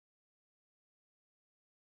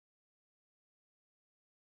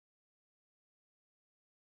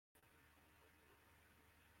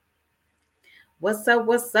What's up?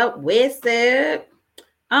 What's up? What's up?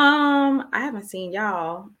 I haven't seen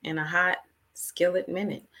y'all in a hot skillet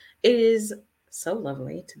minute. It is so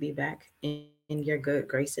lovely to be back in your good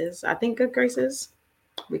graces. I think good graces.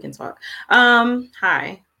 We can talk.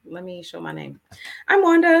 Hi. Let me show my name. I'm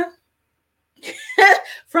Wanda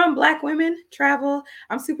from Black Women Travel.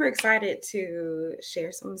 I'm super excited to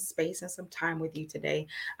share some space and some time with you today.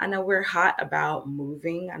 I know we're hot about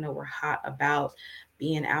moving. I know we're hot about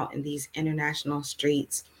being out in these international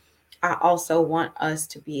streets. I also want us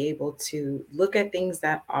to be able to look at things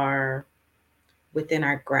that are within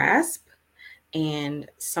our grasp. And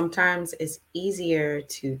sometimes it's easier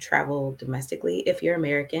to travel domestically if you're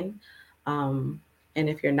American. Um, and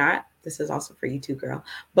if you're not, this is also for you too, girl.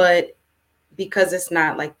 But because it's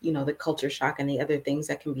not like, the culture shock and the other things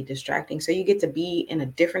that can be distracting. So you get to be in a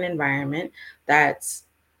different environment that's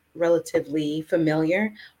relatively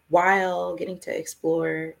familiar while getting to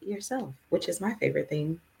explore yourself, which is my favorite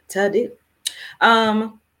thing to do.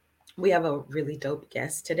 Um, we have a really dope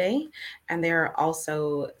guest today, and there are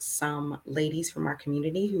also some ladies from our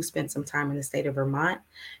community who spent some time in the state of Vermont,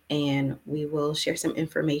 and we will share some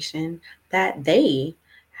information that they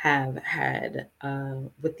have had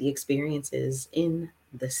with the experiences in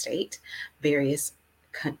the state, various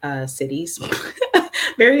cities,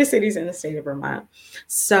 various cities in the state of Vermont.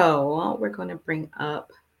 So we're going to bring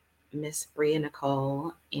up Miss Bria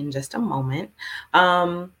Nicole in just a moment.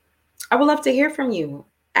 Um, I would love to hear from you.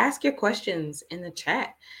 Ask your questions in the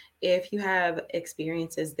chat. If you have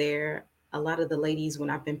experiences there, a lot of the ladies, when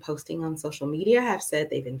I've been posting on social media, have said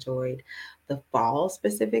they've enjoyed the fall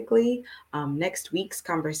specifically. Next week's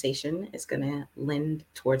conversation is going to lend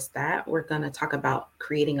towards that. We're going to talk about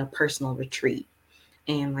creating a personal retreat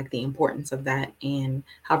and like the importance of that and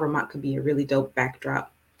how Vermont could be a really dope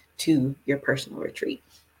backdrop to your personal retreat.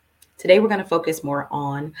 Today we're going to focus more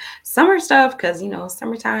on summer stuff because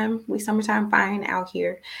summertime, we summertime fine out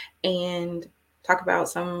here, and talk about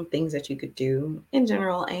some things that you could do in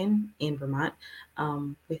general and in Vermont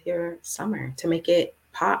with your summer to make it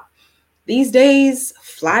pop. These days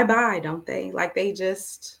fly by, don't they? Like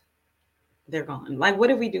they're gone. Like, what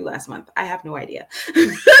did we do last month? I have no idea.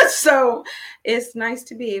 So it's nice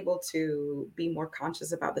to be able to be more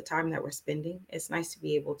conscious about the time that we're spending. It's nice to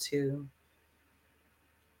be able to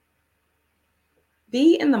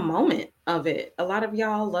be in the moment of it. A lot of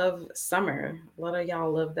y'all love summer. A lot of y'all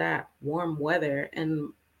love that warm weather.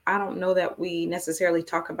 And I don't know that we necessarily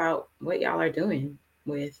talk about what y'all are doing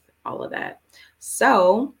with all of that.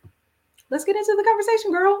 So let's get into the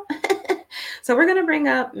conversation, girl. So we're going to bring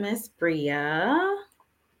up Miss Bria.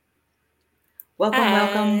 Welcome,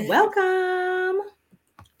 welcome, Hi. welcome.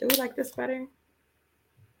 Do we like this better?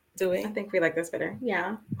 Do I we? think we like this better.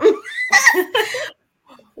 Yeah.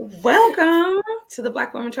 Welcome to the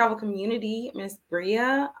Black Women Travel community, Miss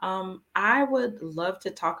Bria. I would love to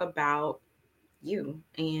talk about you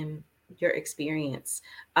and your experience.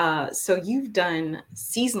 So you've done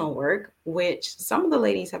seasonal work, which some of the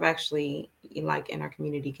ladies have actually, like in our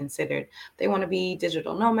community, considered. They want to be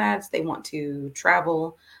digital nomads. They want to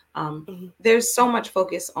travel. Mhm. There's so much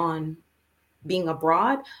focus on being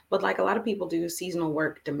abroad, but like a lot of people do seasonal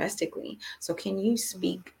work domestically. So can you Mhm.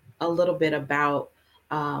 speak a little bit about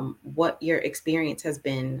what your experience has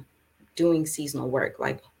been doing seasonal work?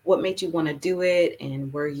 Like what made you want to do it,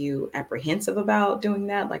 and were you apprehensive about doing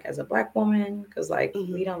that, like as a Black woman? Because like we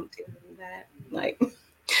Mhm. don't do that. Like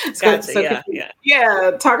so, Gotcha. so could Yeah. you, Yeah.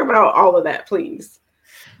 yeah, talk about all of that, please.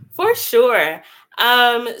 For sure.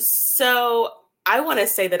 So I want to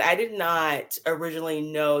say that I did not originally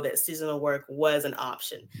know that seasonal work was an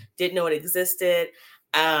option. Didn't know it existed.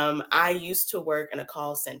 I used to work in a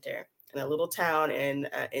call center in a little town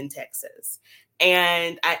in Texas,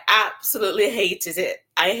 and I absolutely hated it.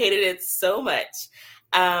 I hated it so much.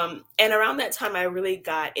 And around that time, I really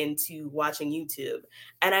got into watching YouTube,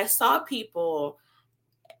 and I saw people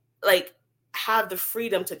like have the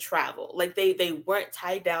freedom to travel. Like they weren't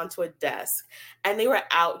tied down to a desk, and they were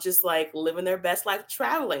out just like living their best life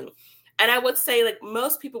traveling. And I would say like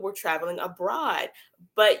most people were traveling abroad,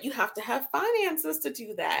 but you have to have finances to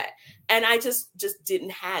do that. And I just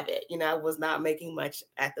didn't have it. I was not making much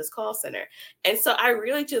at this call center. And so I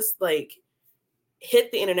really just like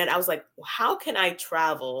hit the internet. I was like, well, how can I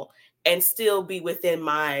travel and still be within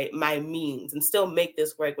my means and still make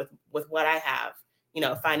this work with what I have,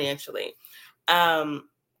 financially. Um,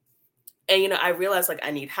 and I realized like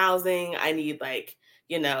I need housing, I need like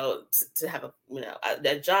to have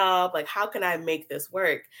a job. Like, how can I make this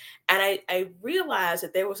work? And I realized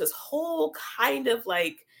that there was this whole kind of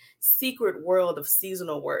like secret world of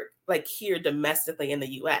seasonal work, like here domestically in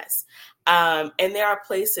the U.S. And there are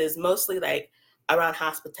places, mostly like around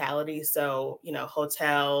hospitality. So,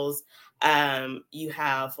 hotels, you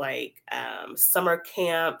have like summer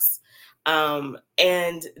camps,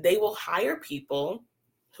 and they will hire people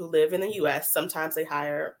who live in the US. Sometimes they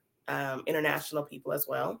hire international people as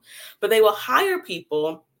well, but they will hire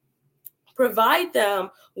people, provide them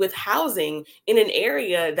with housing in an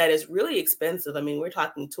area that is really expensive. I mean, we're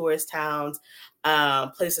talking tourist towns,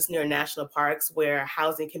 places near national parks where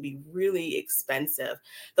housing can be really expensive.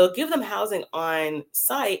 They'll give them housing on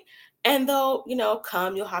site, and they'll,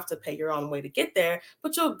 come, you'll have to pay your own way to get there,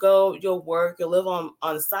 but you'll go, you'll work, you'll live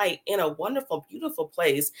on site in a wonderful, beautiful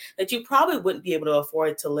place that you probably wouldn't be able to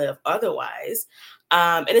afford to live otherwise.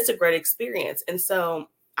 And it's a great experience. And so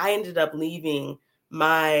I ended up leaving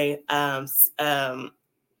my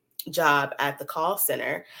job at the call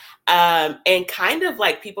center. And kind of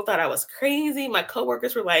like people thought I was crazy. My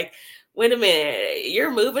coworkers were like, wait a minute, you're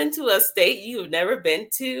moving to a state you've never been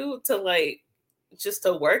to like just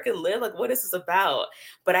to work and live? Like, what is this about?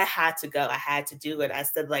 But I had to go. I had to do it. I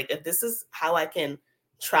said, like, if this is how I can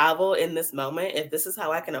travel in this moment, if this is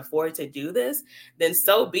how I can afford to do this, then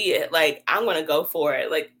so be it. Like, I'm going to go for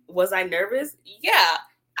it. Like, was I nervous? Yeah.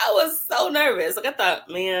 I was so nervous. Like, I thought,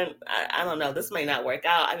 man, I don't know. This may not work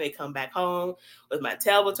out. I may come back home with my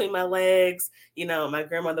tail between my legs. My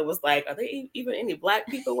grandmother was like, "Are there even any Black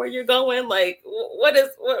people where you're going? Like, what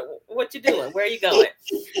you doing? Where are you going?"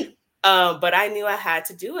 But I knew I had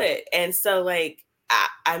to do it. And so, like,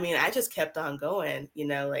 I mean, I just kept on going,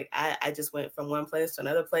 like I just went from one place to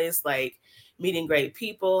another place, like meeting great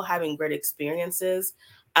people, having great experiences.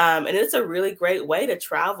 And it's a really great way to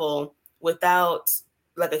travel without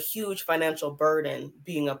like a huge financial burden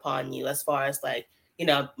being upon you, as far as like,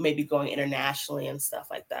 maybe going internationally and stuff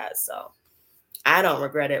like that. So I don't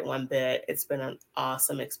regret it one bit. It's been an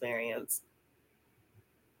awesome experience.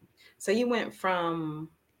 So you went from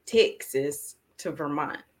Texas to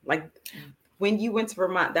Vermont. Like when you went to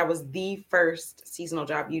Vermont, that was the first seasonal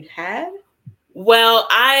job you'd had? Well,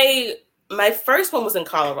 my first one was in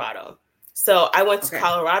Colorado. So I went to Okay.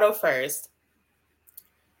 Colorado first.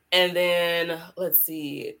 And then let's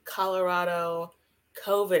see, Colorado,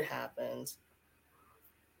 COVID happened.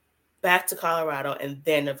 Back to Colorado and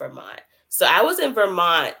then to Vermont. So I was in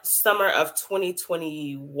Vermont summer of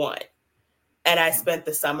 2021, and I spent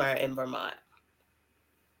the summer in Vermont.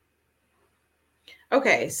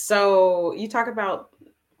 Okay, so you talk about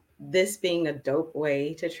this being a dope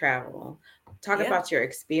way to travel. Talk Yeah. about your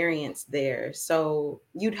experience there. So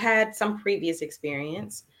you'd had some previous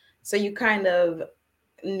experience. So you kind of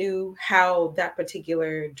knew how that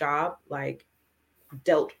particular job like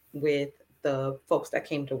dealt with the folks that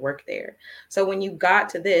came to work there. So when you got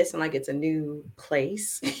to this and like it's a new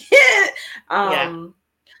place, Yeah. um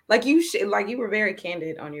like you were very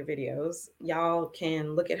candid on your videos. Y'all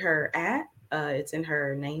can look at her at it's in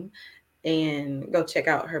her name and go check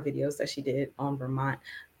out her videos that she did on Vermont.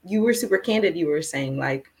 You were super candid. You were saying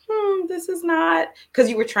like, this is not, because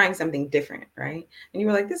you were trying something different, right? And you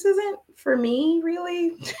were like, this isn't for me,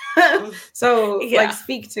 really. So like, Yeah.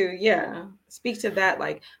 speak to that,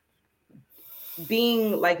 like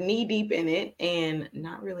being like knee deep in it and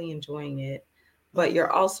not really enjoying it, but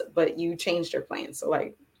but you changed your plans. So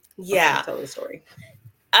like, okay, Yeah. tell the story.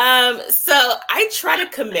 So I try to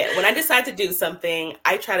commit. When I decide to do something,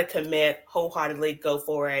 I try to commit wholeheartedly, go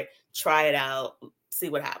for it, try it out, see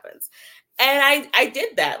what happens. And I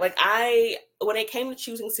did that. Like, when it came to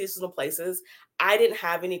choosing seasonal places, I didn't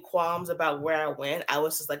have any qualms about where I went. I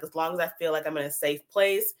was just like, as long as I feel like I'm in a safe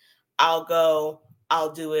place, I'll go,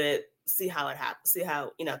 I'll do it, see how it happens, see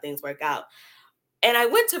how, things work out. And I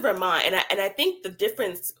went to Vermont, and I think the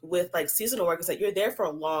difference with like seasonal work is that you're there for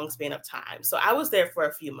a long span of time. So I was there for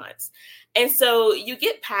a few months. And so you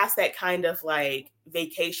get past that kind of like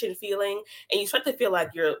vacation feeling, and you start to feel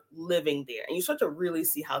like you're living there, and you start to really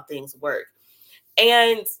see how things work.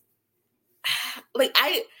 And like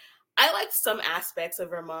I like some aspects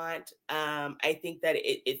of Vermont. I think that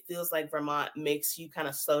it feels like Vermont makes you kind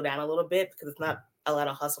of slow down a little bit because it's not a lot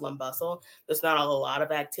of hustle and bustle. There's not a lot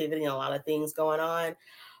of activity and a lot of things going on.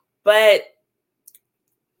 But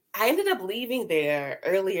I ended up leaving there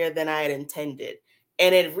earlier than I had intended.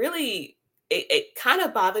 And it really it kind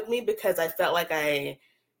of bothered me because I felt like I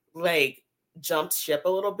like jumped ship a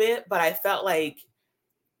little bit, but I felt like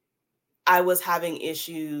I was having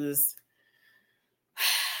issues.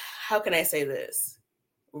 How can I say this?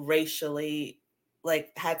 Racially,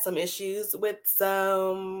 like had some issues with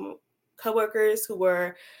some coworkers who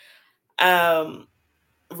were um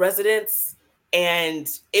residents, and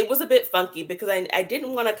it was a bit funky because I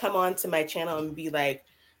didn't want to come on to my channel and be like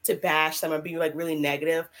to bash them or be like really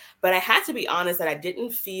negative, but I had to be honest that I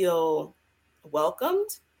didn't feel welcomed,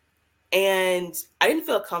 and I didn't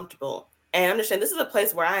feel comfortable. And understand this is a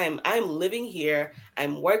place where I'm living here,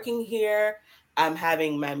 I'm working here, I'm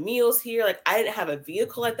having my meals here. Like I didn't have a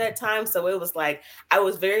vehicle at that time, so it was like I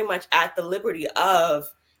was very much at the liberty of,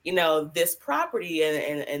 this property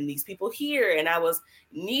and these people here, and I was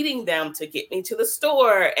needing them to get me to the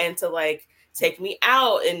store and to like take me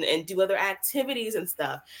out and do other activities and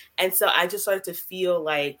stuff. And so I just started to feel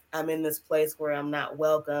like I'm in this place where I'm not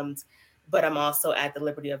welcomed, but I'm also at the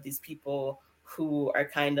liberty of these people who are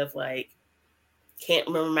kind of like can't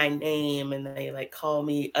remember my name, and they like call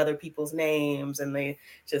me other people's names, and they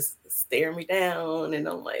just stare me down, and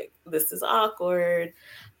I'm like, this is awkward.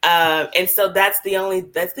 And so that's the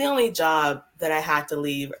only job that I had to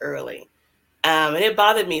leave early. And it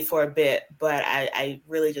bothered me for a bit, but I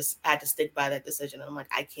really just had to stick by that decision. I'm like,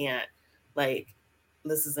 I can't, like,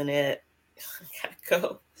 this isn't it. I gotta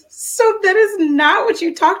go. So that is not what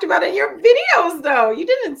you talked about in your videos, though. You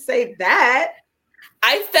didn't say that.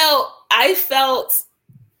 I felt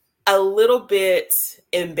a little bit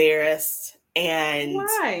embarrassed, and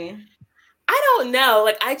Why? I don't know,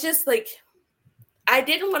 like I just like I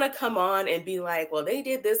didn't want to come on and be like, well, they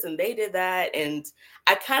did this and they did that, and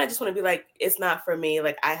I kind of just want to be like, it's not for me,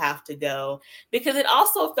 like I have to go, because it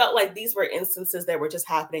also felt like these were instances that were just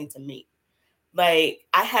happening to me. Like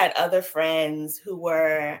I had other friends who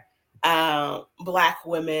were black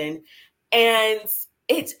women, and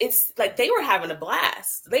it's like they were having a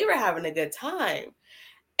blast, they were having a good time,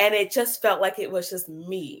 and it just felt like it was just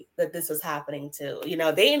me that this was happening to.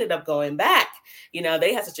 They ended up going back.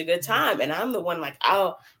 They had such a good time, and I'm the one like,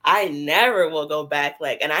 oh, I never will go back.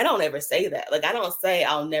 Like, and I don't ever say that. Like, I don't say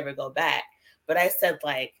I'll never go back, but I said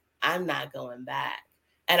like I'm not going back.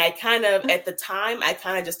 And I kind of at the time I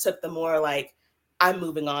kind of just took the more like I'm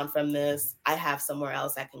moving on from this. I have somewhere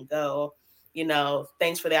else I can go.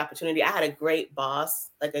 Thanks for the opportunity. I had a great boss,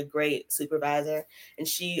 like a great supervisor, and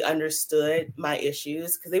she understood my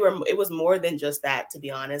issues because it was more than just that, to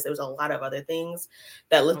be honest. There was a lot of other things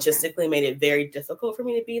that Okay. logistically made it very difficult for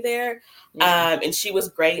me to be there. Yeah. And she was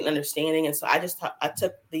great and understanding, and so I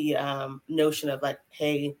took the notion of like,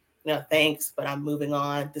 hey, thanks, but I'm moving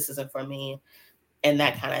on, this isn't for me, and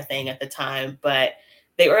that kind of thing at the time. But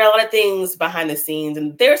there were a lot of things behind the scenes,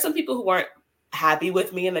 and there are some people who weren't happy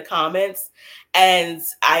with me in the comments, and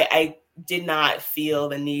I did not feel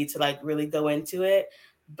the need to like really go into it.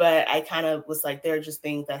 But I kind of was like, there are just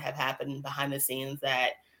things that have happened behind the scenes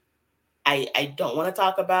that I don't want to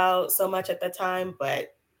talk about so much at the time,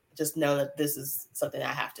 but just know that this is something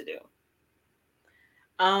I have to do.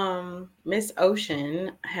 Miss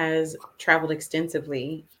Ocean has traveled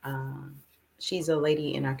extensively. She's a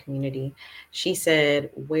lady in our community. She said,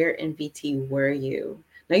 "Where in VT were you?"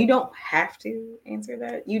 Now you don't have to answer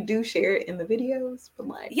that. You do share it in the videos, but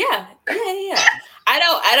like, Yeah, yeah, yeah. I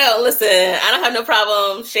don't listen. I don't have no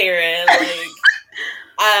problem sharing.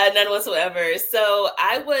 Like none whatsoever. So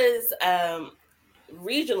I was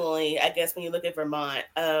regionally, I guess when you look at Vermont,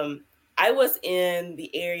 I was in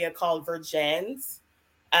the area called Vergennes.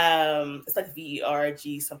 It's like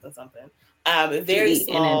VERG something something. Very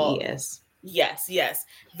small. GENNES. Yes, yes.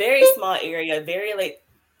 Very small area, very like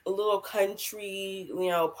a little country,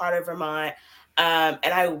 part of Vermont. And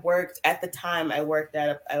I worked at the time. I worked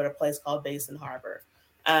at a place called Basin Harbor,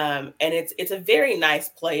 and it's a very nice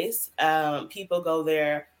place. People go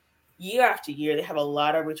there year after year. They have a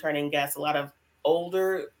lot of returning guests, a lot of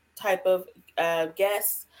older type of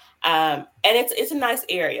guests, and it's a nice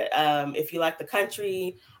area. If you like the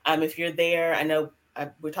country, if you're there, I know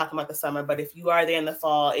we're talking about the summer, but if you are there in the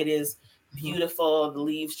fall, it is Mhm. beautiful. The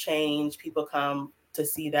leaves change. People come to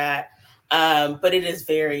see that. But it is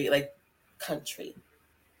very like country.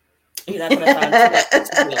 You're not gonna find too much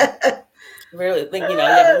to do. Really, like you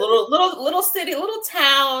have a little city, little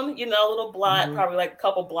town, a little block, Mhm. probably like a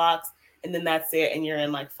couple blocks, and then that's it, and you're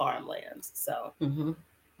in like farmlands. So Mhm.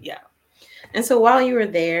 yeah. And so while you were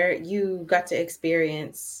there, you got to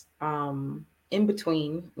experience, in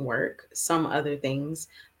between work, some other things.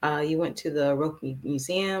 You went to the Roke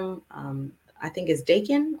Museum. I think it's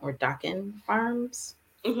Dakin or Dakin Farms,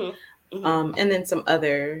 Hmm. Hmm. and then some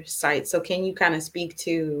other sites. So can you kind of speak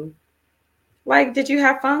to, like, did you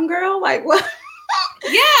have fun, girl? Like, what?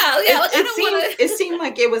 Yeah, yeah. it Like I it don't seemed want it to. seemed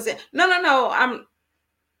like it was no, no, no.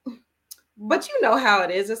 But you know how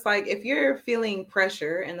it is. It's like if you're feeling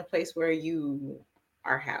pressure in the place where you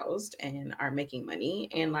are housed and are making money,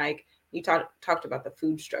 and like you talked about the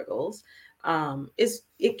food struggles,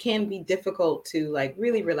 it can be difficult to like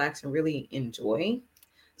really relax and really enjoy. Yeah.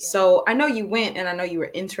 So I know you went, and I know you were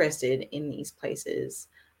interested in these places,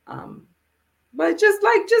 um, but just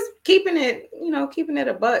keeping it, keeping it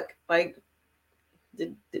a buck, like.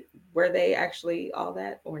 Did were they actually all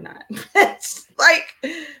that or not? It's like,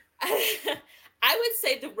 I would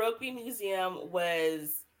say the Rugby Museum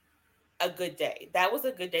was a good day. That was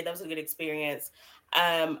a good day. That was a good experience.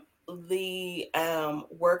 Um, the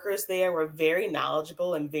workers there were very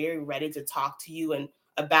knowledgeable and very ready to talk to you and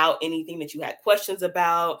about anything that you had questions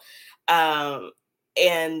about. Um,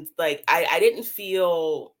 and like I didn't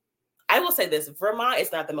feel, I will say this, Vermont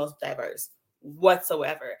is not the most diverse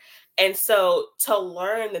whatsoever. And so to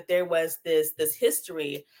learn that there was this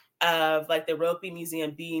history of like the Rugby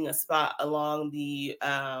Museum being a spot along the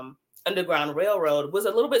Underground Railroad was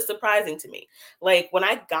a little bit surprising to me. Like when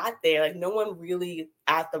I got there, like no one really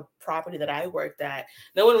at the property that I worked at,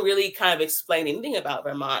 no one really kind of explained anything about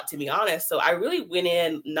Vermont, to be honest. So I really went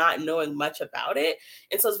in not knowing much about it.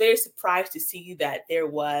 And so I was very surprised to see that there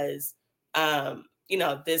was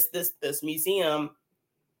this museum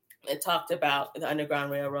that talked about the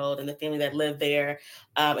Underground Railroad and the family that lived there,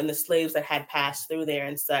 and the slaves that had passed through there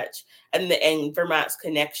and such, and Vermont's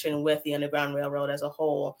connection with the Underground Railroad as a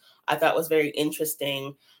whole. I thought was very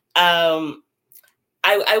interesting. Um,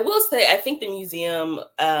 I will say I think the museum,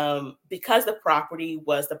 because the property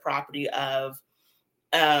was the property of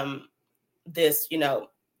um, this,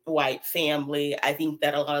 white family, I think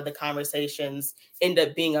that a lot of the conversations end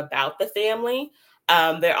up being about the family.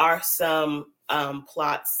 There are some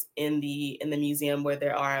plots in the museum where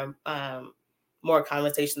there are more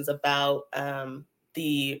conversations about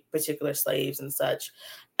the particular slaves and such.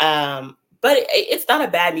 But it's not a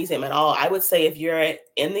bad museum at all. I would say if you're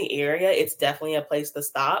in the area, it's definitely a place to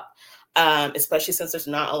stop, especially since there's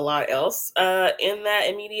not a lot else in that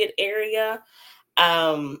immediate area.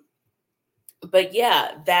 Um, but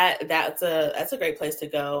yeah, that's a great place to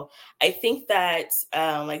go. I think that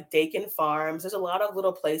like Dakin Farms, there's a lot of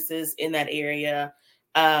little places in that area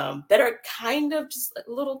that are kind of just like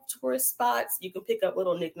little tourist spots. You can pick up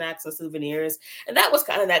little knickknacks and souvenirs, and that was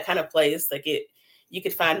kind of that kind of place. Like it, you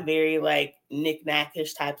could find very like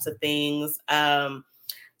knickknackish types of things.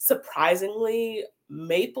 Surprisingly,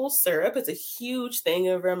 maple syrup is a huge thing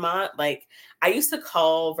in Vermont. Like I used to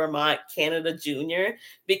call Vermont Canada Junior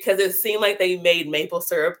because it seemed like they made maple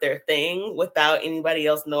syrup their thing without anybody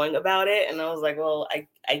else knowing about it. And I was like, well,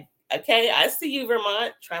 I okay, I see you,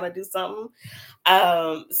 Vermont, trying to do something.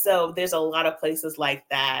 So there's a lot of places like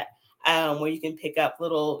that where you can pick up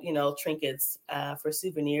little, trinkets for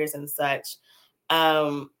souvenirs and such.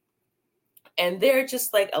 Um, and they're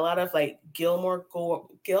just like a lot of like Gilmore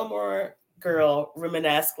Girl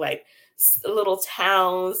Romanesque, like little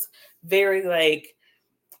towns, very like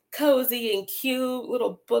cozy and cute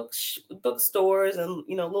little bookstores and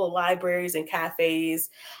little libraries and cafes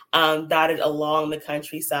dotted along the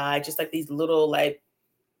countryside, just like these little like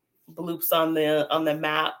bloops on the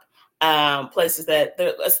map. Places that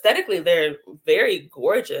they're aesthetically they're very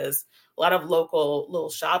gorgeous, a lot of local little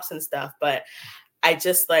shops and stuff, but I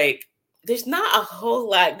just like there's not a whole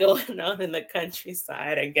lot going on in the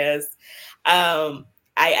countryside, I guess.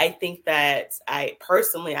 I think that I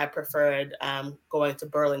preferred going to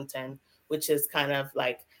Burlington, which is kind of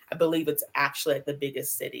like I believe it's actually like the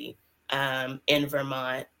biggest city in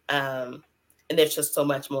Vermont. And there's just so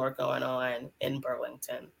much more going on in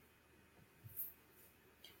Burlington.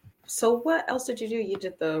 so what else did you do? You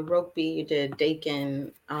did the rugby, you did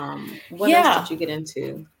Dakin. What else did Yeah. you get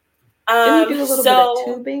into? Didn't you do a little bit of So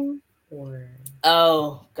tubing? Or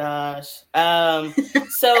oh gosh.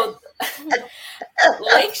 So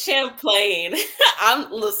Lake Champlain.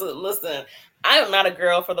 Listen. I am not a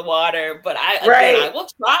girl for the water, but I right. will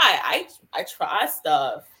try. I try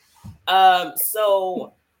stuff.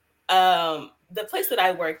 So the place that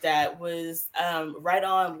I worked at was right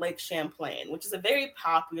on Lake Champlain, which is a very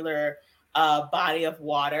popular body of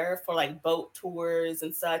water for like boat tours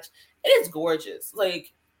and such. It is gorgeous.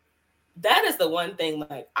 Like that is the one thing.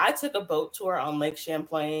 Like I took a boat tour on Lake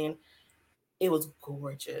Champlain. It was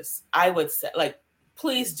gorgeous. I would say like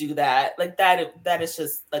please do that. Like that is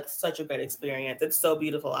just like such a great experience. It's so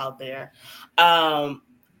beautiful out there. Um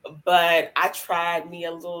but I tried me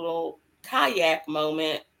a little kayak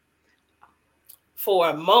moment for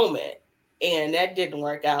a moment and that didn't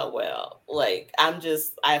work out well. Like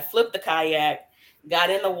I flipped the kayak,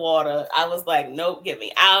 got in the water. I was like, nope, get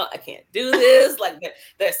me out. I can't do this. Like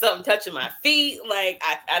there's something touching my feet. Like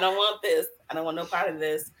I don't want this. I don't want no part of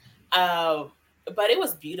this. Um, but it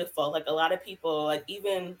was beautiful. Like a lot of people, like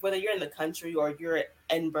even whether you're in the country or you're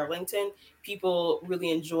in Burlington, people really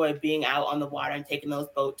enjoy being out on the water and taking those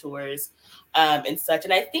boat tours and such.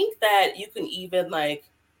 And I think that you can even like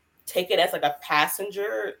take it as like a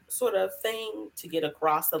passenger sort of thing to get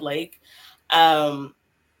across the lake. Um,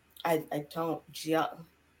 I don't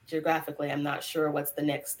geographically, I'm not sure what's the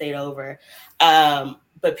next state over.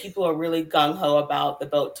 But people are really gung ho about the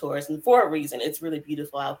boat tours, and for a reason. It's really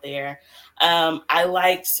beautiful out there. I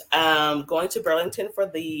liked going to Burlington for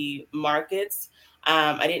the markets.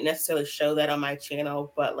 I didn't necessarily show that on my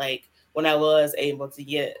channel, but like when I was able to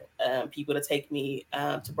get people to take me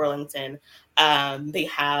to Burlington, they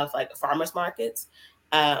have like farmers markets.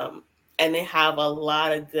 Um, and they have a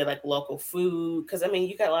lot of good like local food because I mean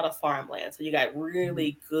you got a lot of farmland, so you got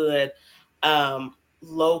really good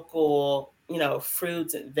local, you know,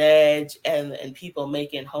 fruits and veg, and people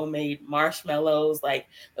making homemade marshmallows. Like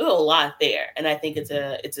there's a lot there, and I think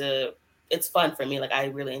it's fun for me. Like I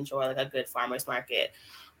really enjoy like a good farmers market.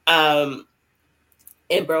 Um,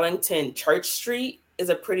 in Burlington, Church Street is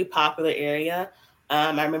a pretty popular area.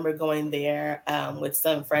 I remember going there with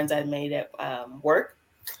some friends I made at work,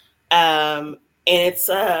 and it's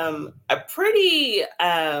a pretty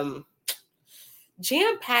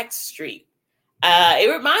jam-packed street. It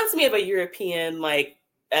reminds me of a European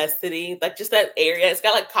city, like just that area. It's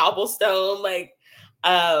got like cobblestone, like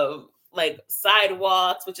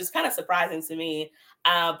sidewalks, which is kind of surprising to me.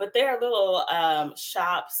 But there are little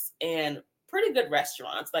shops and pretty good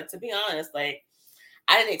restaurants. Like to be honest, like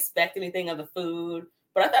I didn't expect anything of the food,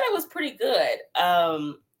 but I thought it was pretty good.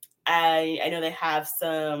 I know they have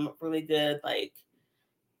some really good like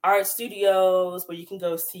art studios where you can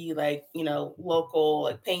go see like, you know, local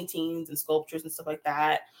like paintings and sculptures and stuff like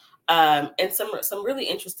that. And some really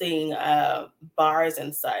interesting bars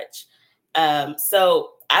and such. So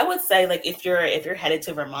I would say like if you're headed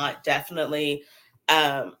to Vermont, definitely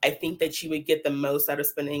I think that you would get the most out of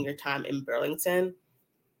spending your time in Burlington.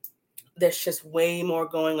 There's just way more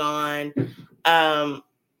going on. Um,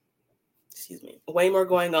 excuse me, way more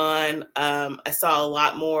going on. I saw a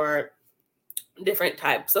lot more different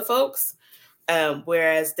types of folks.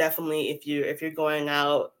 Whereas definitely if you're going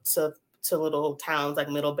out to little towns like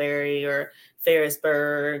Middlebury or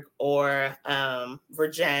Ferrisburg or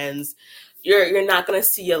Virgins, you're not going to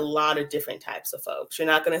see a lot of different types of folks. You're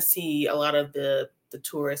not going to see a lot of the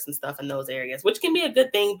tourists and stuff in those areas, which can be a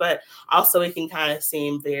good thing, but also it can kind of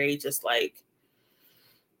seem very just like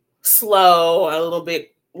slow, a little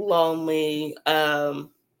bit lonely.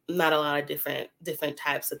 Not a lot of different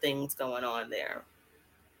types of things going on there.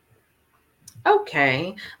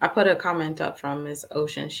 Okay. I put a comment up from Miss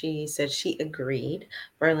Ocean. She said she agreed.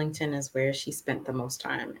 Burlington is where she spent the most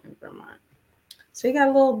time in Vermont. So you got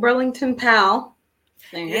a little Burlington pal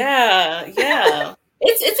there. Yeah, yeah.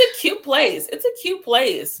 It's a cute place. It's a cute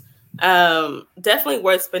place. Definitely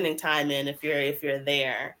worth spending time in if you're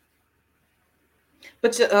there.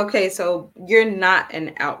 But okay, so you're not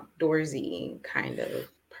an outdoorsy kind of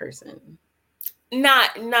person.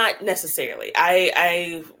 Not necessarily.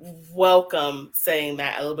 I welcome saying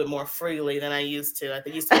that a little bit more freely than I used to. I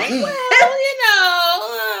used to be like,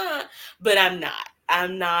 well, but I'm not.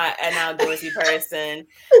 I'm not an outdoorsy person.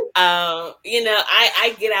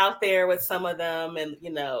 I get out there with some of them and,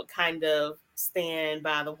 kind of stand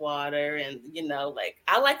by the water and, like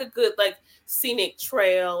I like a good like scenic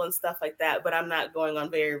trail and stuff like that, but I'm not going on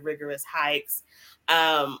very rigorous hikes.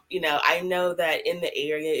 I know that in the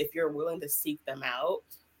area, if you're willing to seek them out,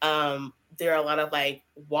 there are a lot of like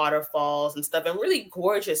waterfalls and stuff and really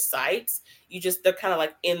gorgeous sites. They're kind of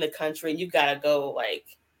like in the country and you gotta go like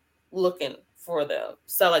looking for them.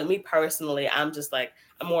 So like me personally, I'm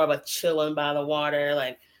more of a chilling by the water,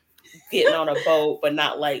 like getting on a boat, but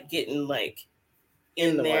not like getting like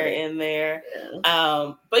In the water. in there.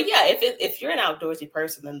 Yeah. But yeah, if you're an outdoorsy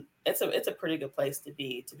person, then it's a pretty good place to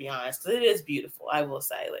be honest, because it is beautiful. I will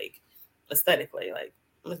say, like aesthetically, like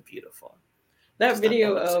it's beautiful. That Just not that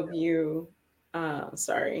video much of skill. you,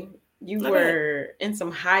 sorry, you No, go ahead. were in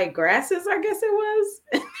some high grasses, I guess it was.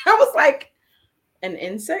 I was like an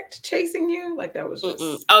insect chasing you. Like that was Mm-mm.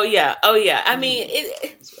 just, Oh yeah, oh yeah. I mean, mm,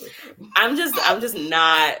 it's really funny. I'm just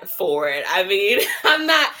not for it. I mean, I'm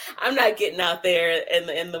not getting out there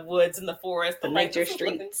in the woods and the forest. The I'm like, nature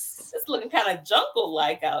streets. it's looking kind of jungle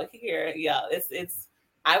like out here. Yeah, it's.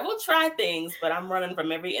 I will try things, but I'm running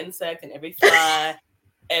from every insect and every fly,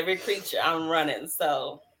 every creature. I'm running.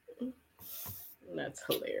 So That's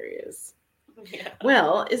hilarious. yeah.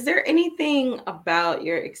 Well, is there anything about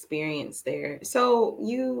your experience there? So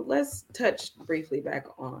let's touch briefly back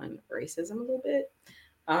on racism a little bit.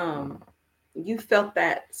 Um, you felt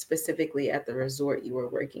that specifically at the resort you were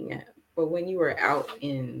working at, but when you were out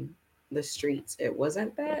in the streets, it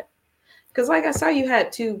wasn't that. Because like I saw, you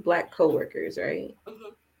had two black coworkers, right? hmm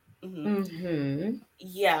hmm Mm-hmm.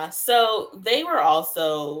 Yeah, so they were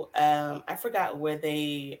also I forgot where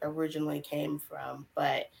they originally came from,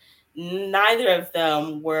 but neither of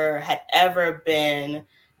them were had ever been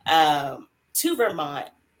to Vermont.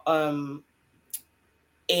 Um,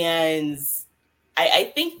 and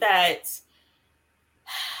I think that,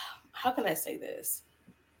 how can I say this?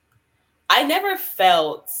 I never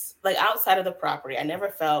felt like outside of the property, I never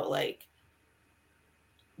felt like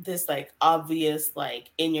this like obvious,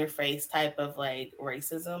 like in your face type of like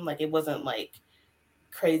racism. Like it wasn't like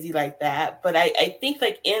crazy like that. But I think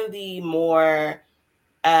like in the more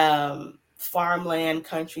farmland,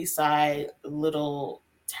 countryside, little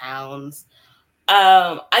towns,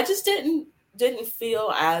 I just didn't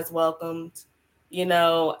feel as welcomed, you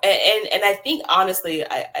know. And I think honestly,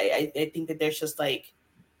 I think that there's just like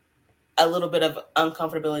a little bit of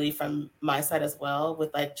uncomfortability from my side as well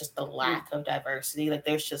with like just the lack of diversity. Like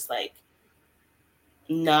there's just like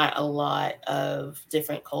not a lot of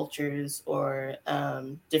different cultures or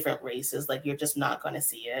different races. Like you're just not going to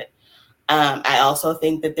see it. I also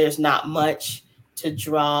think that there's not much to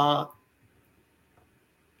draw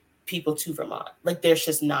people to Vermont. Like there's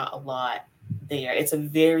just not a lot there. It's a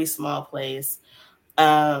very small place.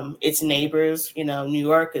 Its neighbors, you know, New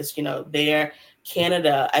York is, you know, there.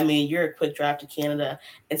 Canada, I mean, you're a quick drive to Canada.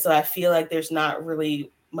 And so I feel like there's not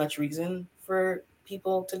really much reason for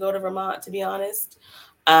people to go to Vermont, to be honest.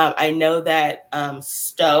 I know that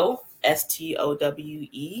Stowe, Stowe,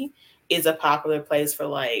 is a popular place for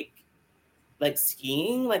like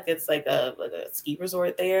skiing. Like it's like a ski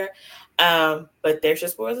resort there. But there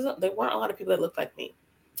weren't a lot of people that looked like me.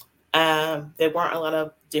 There weren't a lot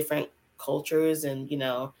of different cultures, and you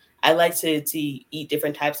know, I like to eat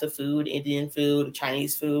different types of food, Indian food,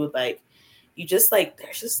 Chinese food. Like you just like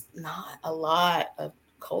there's just not a lot of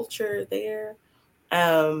culture there.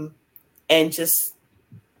 Um, and just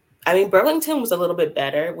I mean, Burlington was a little bit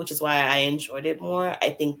better, which is why I enjoyed it more.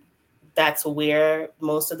 I think that's where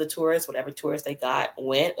most of the tourists, whatever tourists they got,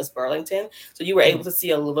 went was Burlington. So you were able to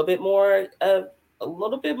see a little bit more of a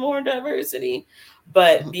little bit more diversity.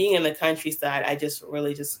 But being in the countryside, I just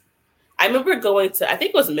really just I remember going to I think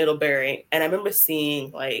it was Middlebury, and I remember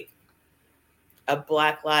seeing like a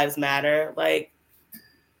Black Lives Matter like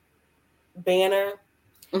banner,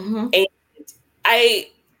 Mm-hmm. and I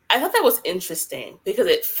I thought that was interesting because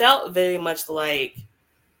it felt very much like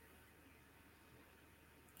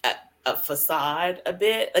a facade a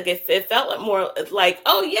bit. Like it felt like more like,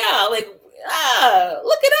 oh yeah, like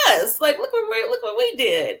look at us, like look what we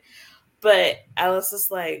did. But I was just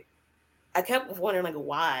like, I kept wondering like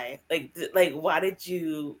why, like why did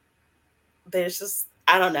you? There's just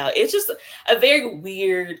I don't know. It's just a very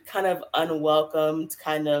weird kind of unwelcomed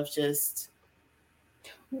kind of just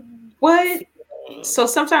What? feeling. So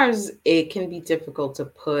sometimes it can be difficult to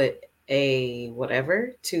put a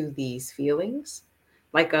whatever to these feelings.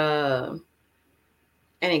 Like an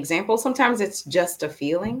example, sometimes it's just a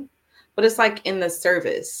feeling, but it's like in the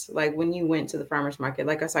service. Like when you went to the farmers market,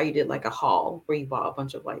 like I saw you did like a haul where you bought a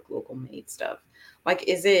bunch of like local made stuff. Like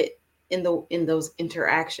is it in those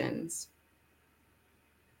interactions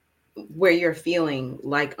where you're feeling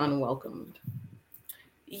like unwelcomed?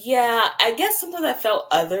 Yeah, I guess sometimes I felt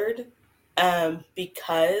othered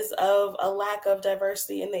because of a lack of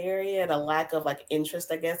diversity in the area and a lack of like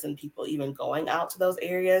interest, I guess, in people even going out to those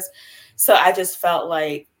areas. So I just felt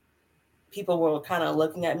like people were kind of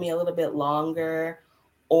looking at me a little bit longer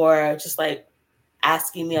or just like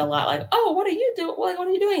asking me a lot like, oh, what are you doing, what are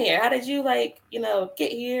you doing here, how did you like, you know,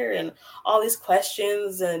 get here, and all these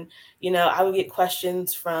questions. And you know, I would get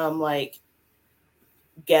questions from like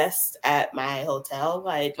guests at my hotel,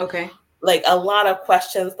 Okay. like a lot of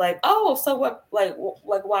questions like, oh, so what, like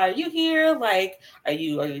why are you here, like are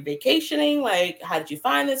you vacationing, like how did you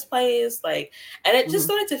find this place, like. And it just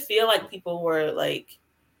Hmm. started to feel like people were like,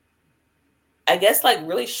 I guess like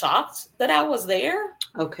really shocked that I was there.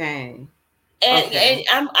 Okay. And Okay.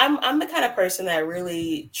 I'm the kind of person that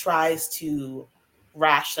really tries to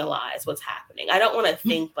rationalize what's happening. I don't want to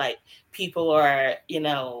think like people are, you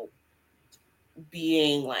know,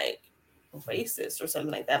 being like racist or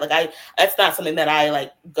something like that. Like I that's not something that I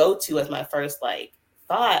like go to as my first like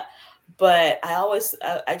thought. But I always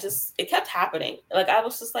I just it kept happening. Like I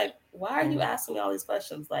was just like, why are you Mm. asking me all these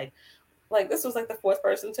questions? Like this was like the fourth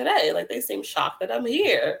person today. Like they seem shocked that I'm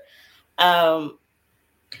here. Um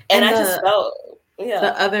and And I just felt yeah.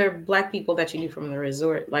 the other black people that you knew from the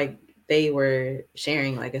resort, like they were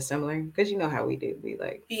sharing like a similar, because you know how we do, we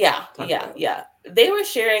like Yeah, talk yeah, about. yeah. They were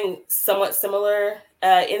sharing somewhat similar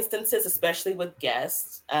instances, especially with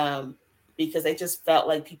guests, because they just felt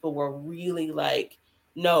like people were really like,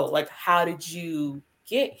 no, like, how did you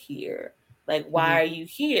get here? Like, why Hmm. are you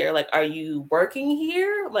here? Like, are you working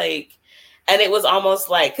here? Like, And it was almost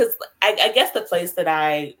like, because I guess the place that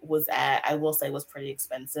I was at, I will say, was pretty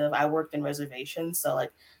expensive. I worked in reservations, so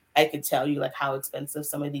like I could tell you like how expensive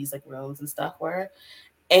some of these like rooms and stuff were.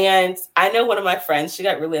 And I know one of my friends, she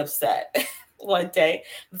got really upset one day.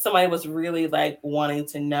 Somebody was really like wanting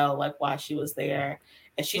to know like why she was there.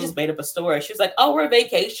 And she Hmm. just made up a story. She was like, "Oh, we're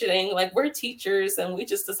vacationing. Like we're teachers and we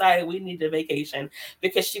just decided we needed a vacation,"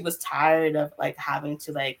 because she was tired of like having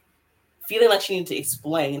to like feeling like she needed to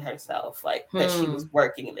explain herself, like that she was Hmm.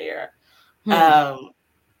 working there. Hmm. Um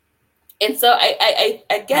and so I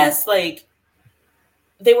Huh. guess like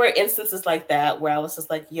there were instances like that where I was just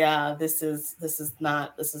like, yeah, this is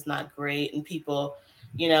not great. And people,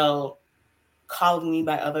 you know, calling me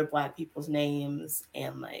by other black people's names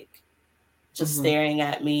and like just Hmm. staring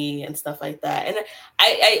at me and stuff like that. And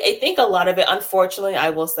I think a lot of it, unfortunately, I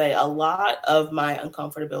will say a lot of my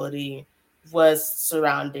uncomfortability was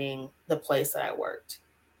surrounding the place that I worked.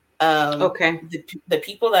 Okay. The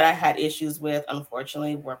people that I had issues with,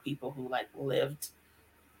 unfortunately, were people who like lived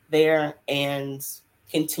there and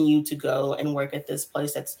continue to go and work at this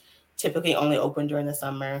place that's typically only open during the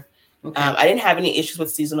summer. Okay. I didn't have any issues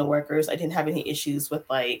with seasonal workers. I didn't have any issues with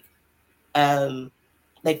um,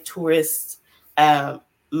 like tourists.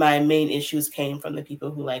 My main issues came from the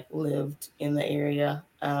people who like lived in the area,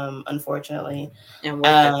 unfortunately, And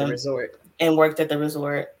worked at the um, resort. and worked at the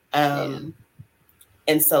resort. Yeah.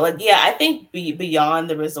 And so, like, yeah, I think beyond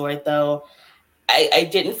the resort, though, I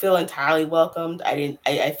didn't feel entirely welcomed.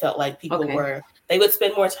 I felt like people Okay. were, they would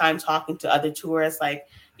spend more time talking to other tourists, like,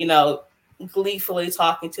 you know, gleefully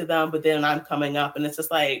talking to them. But then I'm coming up and it's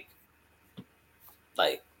just like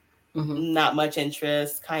Hmm. not much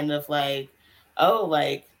interest, kind of like, oh,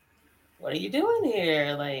 like, what are you doing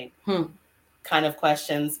here? Like, Hmm. kind of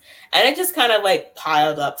questions. And it just kind of like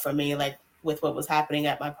piled up for me, like with what was happening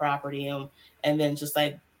at my property, and then just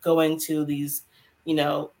like going to these, you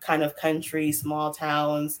know, kind of country, small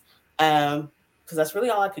towns. Because that's really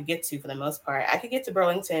all I could get to for the most part. I could get to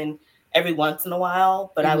Burlington every once in a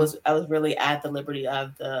while, but Hmm. I was really at the liberty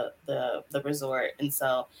of the resort. And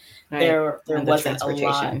so Right. there And the wasn't a lot.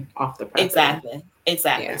 transportation off the property. Exactly.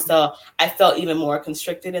 Exactly. Yeah. So I felt even more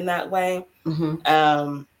constricted in that way. Hmm.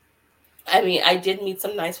 Um, I mean, I did meet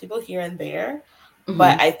some nice people here and there,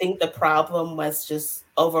 but Hmm. I think the problem was just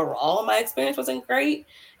overall my experience wasn't great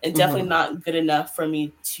and definitely Hmm. not good enough for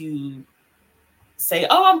me to say,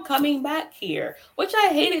 "Oh, I'm coming back here," which I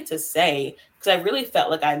hated to say because I really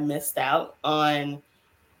felt like I missed out on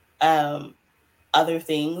um other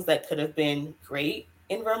things that could have been great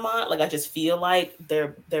in Vermont. Like I just feel like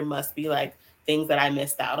there must be like things that I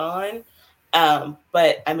missed out on.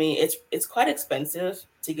 But I mean it's quite expensive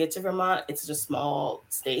to get to Vermont. It's just a small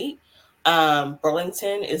state.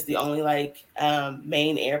 Burlington is the only like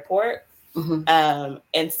main airport. Hmm.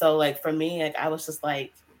 And so like for me, like I was just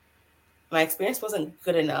like my experience wasn't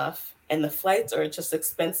good enough and the flights are just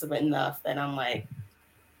expensive enough that I'm like,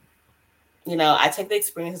 you know, I take the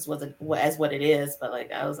experience as what it is, but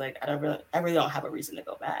like I was like, I really don't have a reason to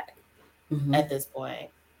go back Hmm. at this point.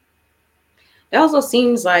 It also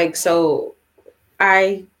seems like so.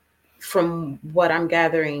 I, from what I'm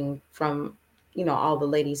gathering from, all the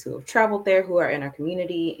ladies who have traveled there, who are in our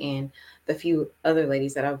community, and the few other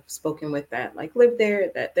ladies that I've spoken with that like live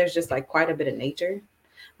there, that there's just like quite a bit of nature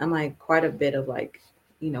and like quite a bit of like,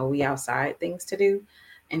 we outside things to do.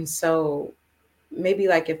 And so maybe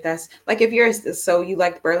like if that's like if you're so you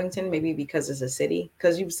liked Burlington maybe because it's a city,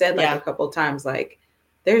 because you've said like a Yeah. couple times like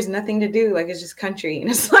there's nothing to do, like it's just country, and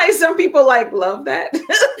it's like some people like love that.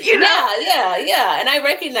 you know Yeah. And I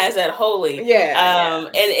recognize that wholly. yeah, yeah.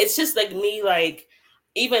 And it's just like me, like,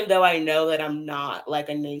 even though I know that I'm not like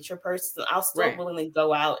a nature person, I'll still Right. willingly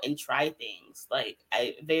go out and try things. Like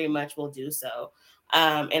I very much will do so.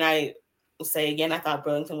 And I will say again, I thought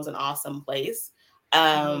Burlington was an awesome place. Hmm.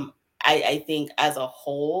 Um, I think as a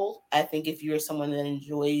whole, I think if you're someone that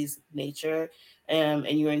enjoys nature and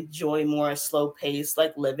you enjoy more slow pace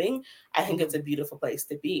like living, I think Hmm. it's a beautiful place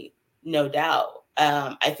to be, no doubt.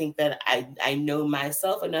 I think that I know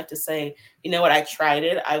myself enough to say, you know what, I tried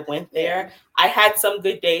it. I went Yeah, there. I had some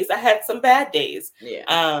good days. I had some bad days.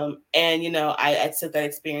 yeah, And you know, I took that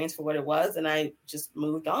experience for what it was, and I just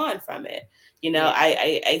moved on from it. You know, yeah,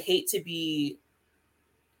 I hate to be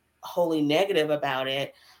wholly negative about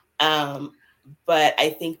it. Um, but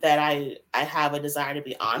I think that I have a desire to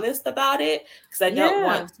be honest about it because I don't yeah,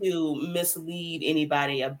 want to mislead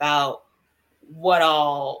anybody about what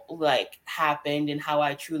all like happened and how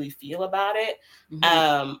I truly feel about it. hmm,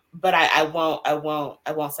 But I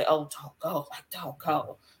won't say, oh, don't go, like don't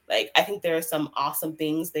go. Like I think there are some awesome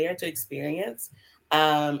things there to experience.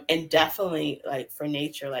 And definitely like for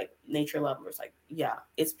nature, like nature lovers, like, yeah,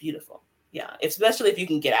 it's beautiful. Yeah, especially if you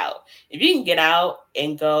can get out. If you can get out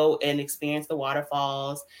and go and experience the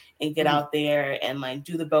waterfalls and get Mhm. out there and like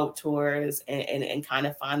do the boat tours and kind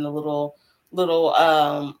of find the little little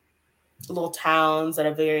towns that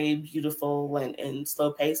are very beautiful and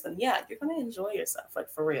slow paced, then yeah, you're gonna enjoy yourself, like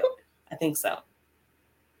for real. I think so.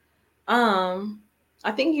 Um,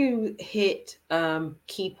 I think you hit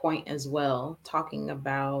key point as well, talking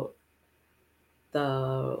about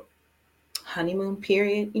the honeymoon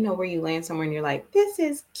period, where you land somewhere and you're like, this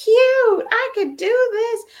is cute. I could do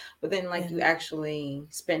this. But then like Yeah. you actually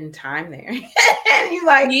spend time there and you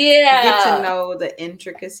like get to Yeah. know the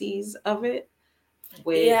intricacies of it,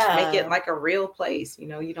 which make it Yeah. like a real place.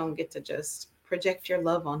 You don't get to just project your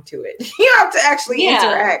love onto it. You have to actually Yeah.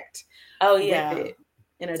 interact Oh with yeah. it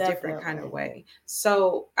in a different kind of Definitely. way.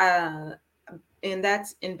 So, and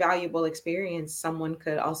that's invaluable experience. Someone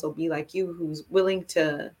could also be like you who's willing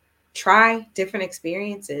to try different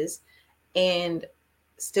experiences and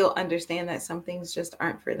still understand that some things just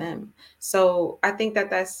aren't for them. So I think that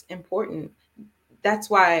that's important. That's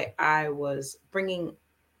why I was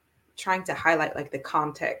trying to highlight like the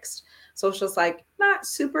context. So it's just like not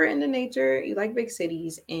super into nature, you like big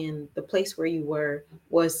cities, and the place where you were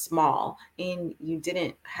was small and you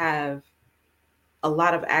didn't have a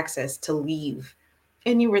lot of access to leave,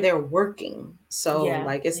 and you were there working, so Yeah.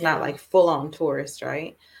 like it's not Yeah. like full on tourist,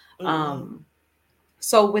 right? Mm-mm. Um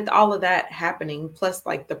so with all of that happening, plus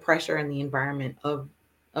like the pressure and the environment of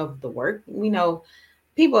the work,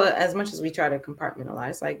 people, as much as we try to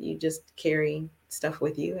compartmentalize, like you just carry stuff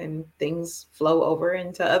with you and things flow over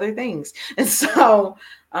into other things. And so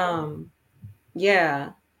um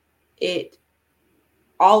yeah, it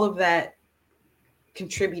all of that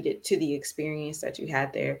contributed to the experience that you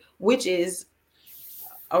had there, which is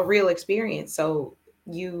a real experience. So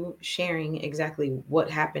you sharing exactly what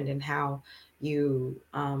happened and you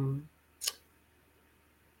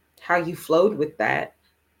how you flowed with that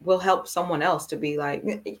will help someone else to be like,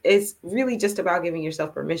 it's really just about giving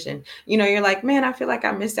yourself permission. You're like, man, I feel like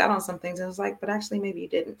I missed out on some things. And it's like, but actually maybe you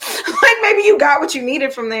didn't. Like maybe you got what you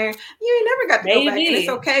needed from there. You ain't never got to go back, and it's Maybe.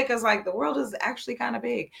 okay, because like the world is actually kind of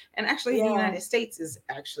big, and actually the Yeah. United States is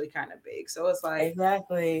actually kind of big. So it's like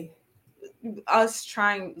Exactly. us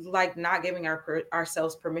trying, like, not giving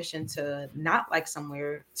ourselves permission to not like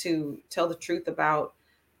somewhere, to tell the truth about,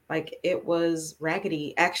 like, it was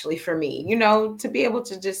raggedy actually for me, to be able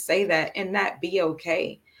to just say that and that be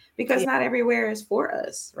okay, because Yeah. not everywhere is for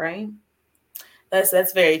us, right?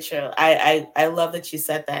 That's very true. I love that you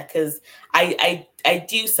said that because I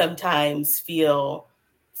do sometimes feel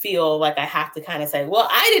like I have to kind of say, well,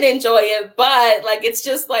 I didn't enjoy it, but like it's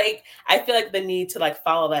just like I feel like the need to like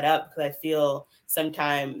follow that up because I feel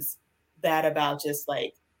sometimes bad about just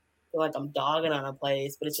like feel like I'm dogging on a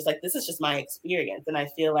place, but it's just like this is just my experience, and I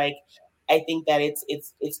feel like I think that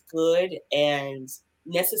it's good and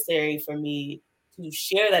necessary for me to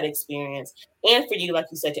share that experience, and for you, like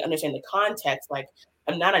you said, to understand the context. Like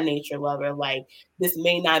I'm not a nature lover. Like this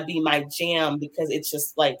may not be my jam because it's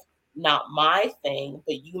just like not my thing,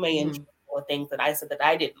 but you may enjoy Mm-hmm. more things that I said that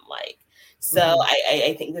I didn't like. So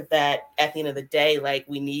Mm-hmm. I think that at the end of the day, like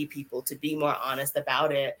we need people to be more honest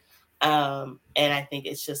about it. And I think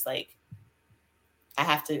it's just like I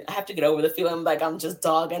have to get over the feeling like I'm just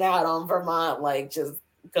dogging out on Vermont, like just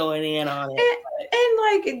going in on it. And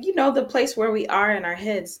like, the place where we are in our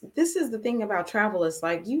heads, this is the thing about travel, is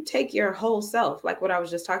like you take your whole self, like what I was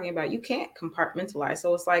just talking about. You can't compartmentalize.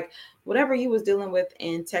 So it's like whatever you was dealing with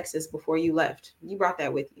in Texas before you left, you brought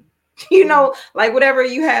that with you. Yeah. Like whatever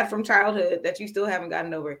you had from childhood that you still haven't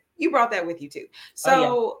gotten over, you brought that with you too. Oh yeah.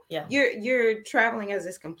 So Yeah. you're traveling as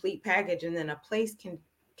this complete package, and then a place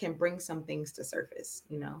can bring some things to surface.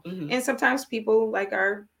 Hmm. And sometimes people like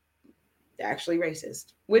are actually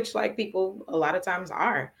racist, which like people a lot of times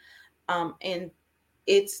are. And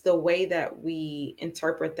it's the way that we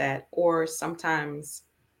interpret that, or sometimes,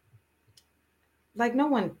 like, no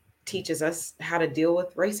one teaches us how to deal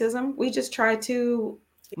with racism. We just try to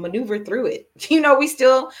maneuver through it. We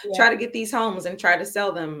still Yeah. try to get these homes and try to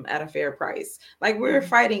sell them at a fair price. Like we're Hmm.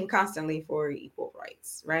 fighting constantly for equal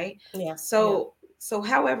rights, right? Yeah. Yeah. So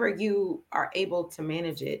however you are able to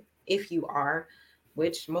manage it, if you are,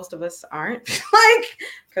 which most of us aren't, like,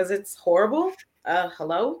 because it's horrible.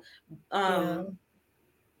 Hello. Yeah. Um,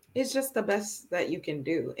 it's just the best that you can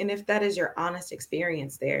do. And if that is your honest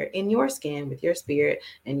experience there in your skin, with your spirit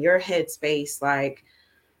and your headspace, like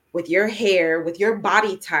with your hair, with your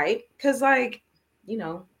body type, because, like, you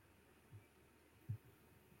know,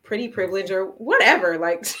 pretty privilege or whatever,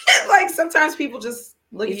 like, like sometimes people just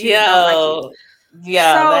look at you and don't like you. Yo.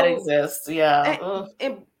 Yeah, that So exists. Yeah.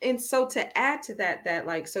 and, Ugh. and so to add to that, that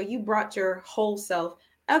like, so you brought your whole self.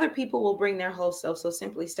 Other people will bring their whole self. So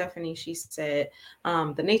simply Stephanie, she said,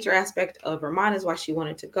 the nature aspect of Vermont is why she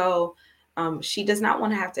wanted to go. She does not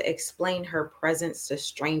want to have to explain her presence to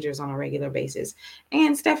strangers on a regular basis.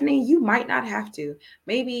 And Stephanie, you might not have to.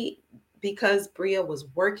 Maybe because Bria was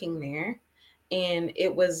working there and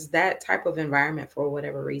it was that type of environment for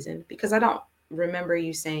whatever reason. Because I don't remember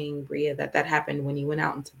you saying, Bria, that that happened when you went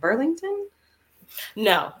out into Burlington.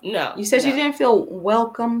 No, no, You said you no. didn't feel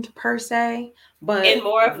welcomed per se, In but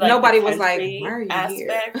more of like the nobody was like, "Why country are you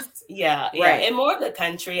here?" aspects, yeah, yeah. Right. In more of the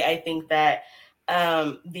country, I think that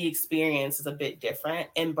the experience is a bit different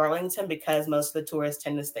in Burlington because most of the tourists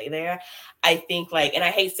tend to stay there. I think like, and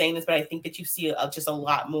I hate saying this, but I think that you see just a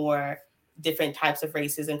lot more different types of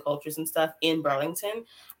races and cultures and stuff in Burlington,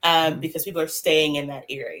 Mm-hmm. because people are staying in that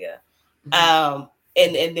area. Mm-hmm. Um,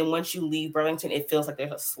 and then once you leave Burlington, it feels like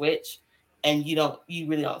there's a switch, and you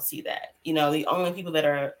really don't see that. You know, the only people that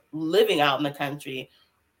are living out in the country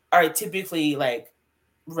are typically like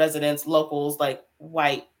residents, locals, like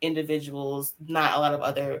white individuals, not a lot of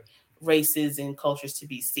other races and cultures to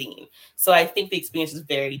be seen. So I think the experience is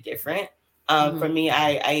very different. Mm-hmm. For me,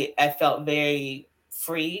 I felt very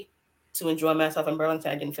free to enjoy myself in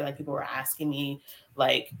Burlington. I didn't feel like people were asking me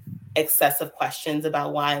like excessive questions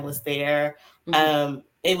about why I was there. Mm-hmm.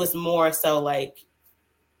 It was more so like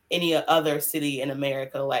any other city in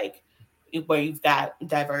America, like where you've got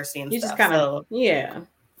diversity and You just stuff. kind of, So yeah.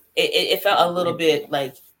 it felt a little Maybe. bit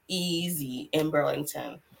like easy in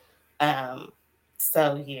Burlington. Um,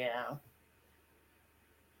 so yeah.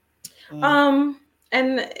 Mm, Um,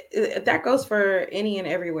 and that goes for any and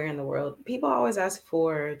everywhere in the world. People always ask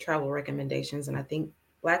for travel recommendations, and I think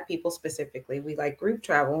Black people specifically, we like group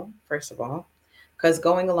travel first of all, because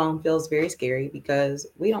going alone feels very scary because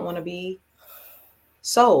we don't want to be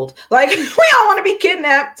sold. Like we don't want to be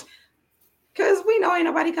kidnapped because we know ain't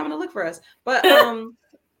nobody coming to look for us. But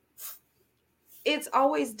it's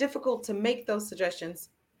always difficult to make those suggestions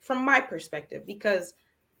from my perspective because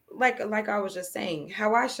like I was just saying,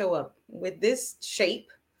 how I show up with this shape,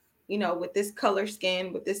 you know, with this color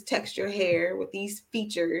skin, with this texture hair, with these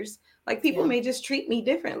features, like people yeah. may just treat me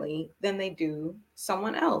differently than they do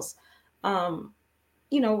someone else. Um,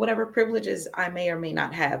 you know, whatever privileges I may or may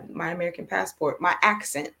not have, my American passport, my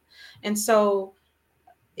accent. And so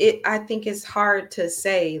it I think it's hard to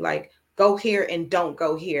say like go here and don't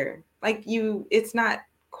go here. Like you it's not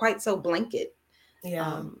quite so blanket. Yeah.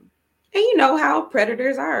 Um and you know how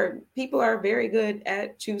predators are. People are very good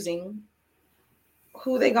at choosing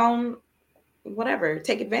who they going whatever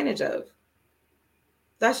take advantage of.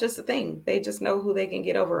 That's just the thing. They just know who they can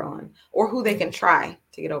get over on or who they can try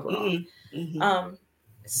to get over on. Hmm. Hmm. Um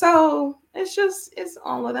so it's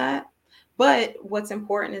all of that. But what's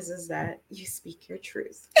important is that you speak your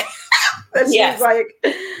truth. That you Yes. like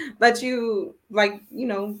that you like you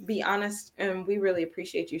know be honest, and we really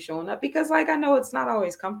appreciate you showing up because like I know it's not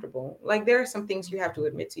always comfortable. Like there are some things you have to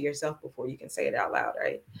admit to yourself before you can say it out loud,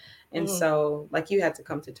 right? And Hmm. so like you had to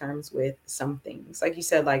come to terms with some things, like you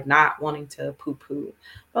said, like not wanting to poo poo,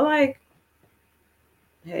 but like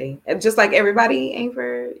hey, and just like everybody ain't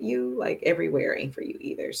for you, like everywhere ain't for you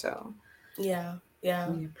either. So Yeah. Yeah.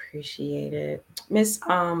 we appreciate it. Miss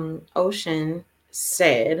Ocean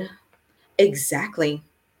said exactly.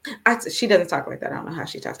 She doesn't talk like that. I don't know how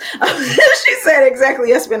she talks. She said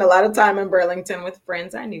exactly. I spent a lot of time in Burlington with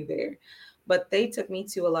friends I knew there, but they took me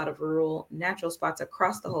to a lot of rural, natural spots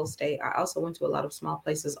across the whole state. I also went to a lot of small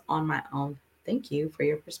places on my own. Thank you for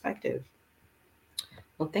your perspective.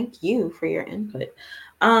 Well, thank you for your input.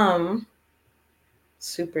 Um,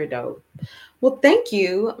 Super dope. Well, thank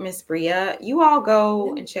you, Miss Bria. You all go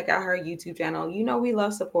Yeah. and check out her YouTube channel. You know we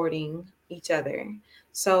love supporting each other.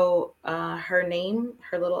 So her name,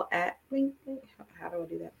 her little at how do I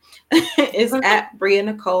do that? Is at Bria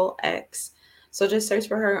Nicole X. So just search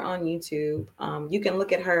for her on YouTube. You can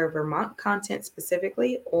look at her Vermont content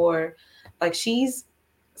specifically, or like sis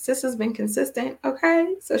has been consistent.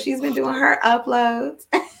 Okay, so she's been doing her uploads,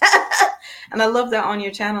 and I love that on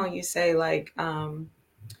your channel you say like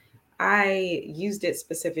I used it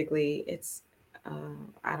specifically. It's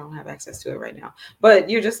I don't have access to it right now, but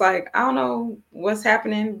you're just like I don't know what's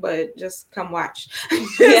happening, but just come watch.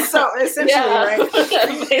 Yeah. So essentially, Yeah. right?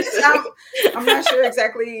 I'm, Basically. I'm not sure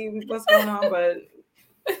exactly what's going on, but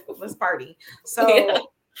let's party. Yeah.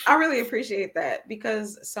 So I really appreciate that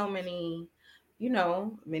because so many, you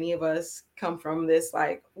know, many of us come from this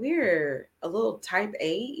like we're a little type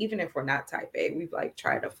A, even if we're not type A. We've like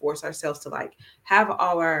tried to force ourselves to like have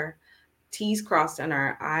our T's crossed and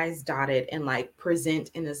our I's dotted and like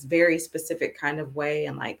present in this very specific kind of way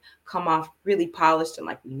and like come off really polished and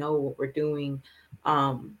like we know what we're doing.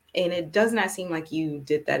 And it does not seem like you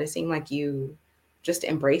did that. It seemed like you just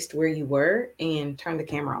embraced where you were and turned the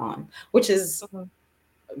camera on, which is Mhm.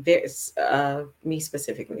 very me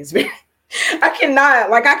specifically. It's very I cannot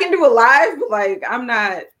like I can do a live, but like I'm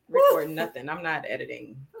not recording nothing. I'm not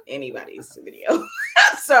editing anybody's video.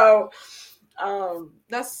 So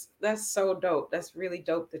that's so dope. That's really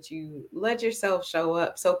dope that you let yourself show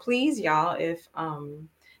up. So please y'all, if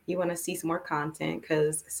you want to see some more content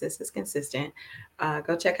because sis is consistent,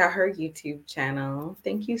 go check out her YouTube channel.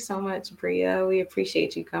 Thank you so much, Bria. We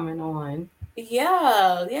appreciate you coming on.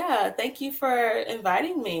 Yeah, yeah. Thank you for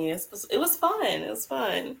inviting me. It was fun. It was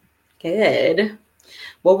fun. Good.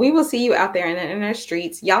 Well, we will see you out there in the inner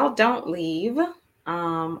streets. Y'all don't leave.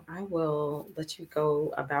 I will let you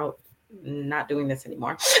go about not doing this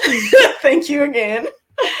anymore. Thank you again.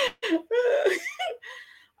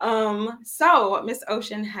 So Miss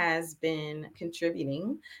Ocean has been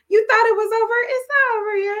contributing. You thought it was over? It's not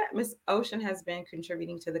over yet. Miss Ocean has been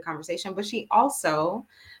contributing to the conversation, but she also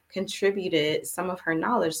contributed some of her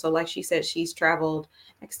knowledge. So, like she said, she's traveled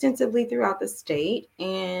extensively throughout the state,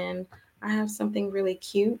 and I have something really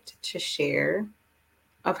cute to share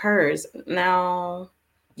of hers. Now,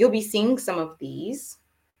 you'll be seeing some of these.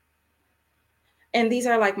 And these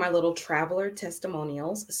are like my little traveler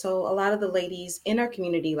testimonials. So a lot of the ladies in our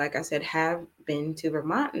community, like I said, have been to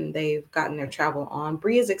Vermont and they've gotten their travel on.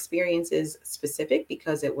 Bria's experience is specific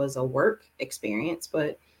because it was a work experience,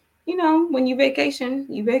 but you know, when you vacation,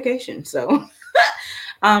 you vacation. So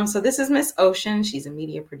so this is Miss Ocean. She's a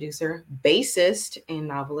media producer, bassist, and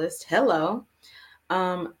novelist. Hello.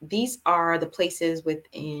 These are the places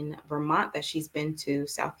within Vermont that she's been to: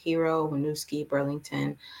 South Hero, Winooski,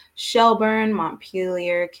 Burlington, Shelburne,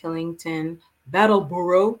 Montpelier, Killington,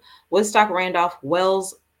 Battleboro, Woodstock, Randolph,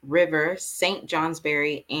 Wells River, St.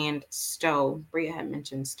 Johnsbury, and Stowe. Bria had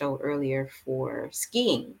mentioned Stowe earlier for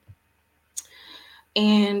skiing.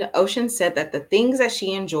 And Ocean said that the things that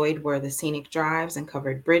she enjoyed were the scenic drives and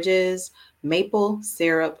covered bridges, maple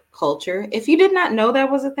syrup culture. If you did not know that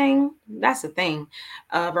was a thing, that's a thing.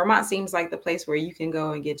 Vermont seems like the place where you can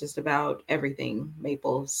go and get just about everything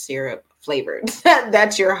maple syrup flavored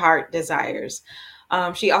that your heart desires.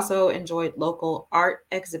 She also enjoyed local art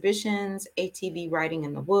exhibitions, ATV riding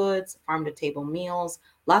in the woods, farm to table meals,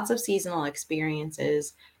 lots of seasonal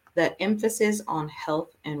experiences, the emphasis on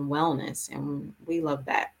health and wellness. And we love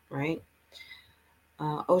that, right?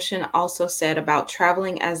 Ocean also said about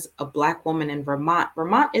traveling as a Black woman in Vermont.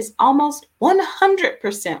 Vermont is almost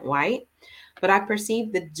 100% white, but I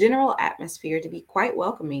perceive the general atmosphere to be quite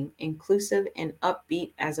welcoming, inclusive, and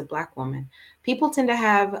upbeat as a Black woman. People tend to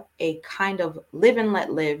have a kind of live and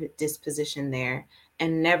let live disposition there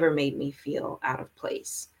and never made me feel out of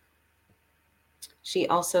place. She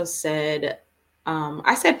also said,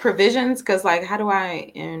 I said provisions because, like, how do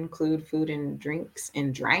I include food and drinks?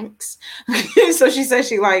 So she said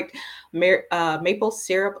she liked maple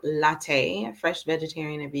syrup latte, fresh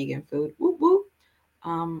vegetarian and vegan food. Whoop, whoop.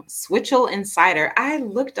 Switchel and cider. I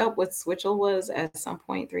looked up what Switchel was at some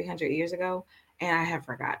point 300 years ago, and I have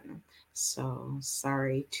forgotten. So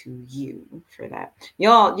sorry to you for that.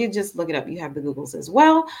 Y'all, you just look it up. You have the Googles as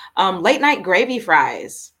well. Late night gravy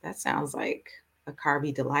fries. That sounds like a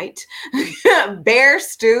carby delight. Bear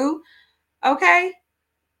stew. Okay.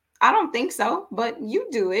 I don't think so, but you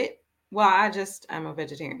do it. Well, I'm a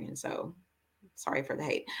vegetarian, so sorry for the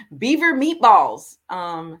hate. Beaver meatballs.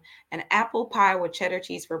 An apple pie with cheddar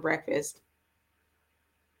cheese for breakfast.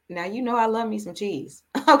 Now you know I love me some cheese.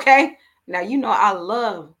 Okay. Now you know I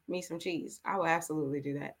love me some cheese. I will absolutely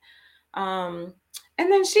do that. And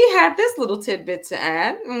then she had this little tidbit to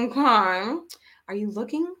add. Okay. Are you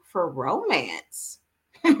looking for romance?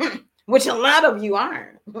 Which a lot of you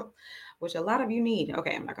are. Which a lot of you need.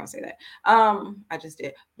 Okay, I'm not gonna say that. I just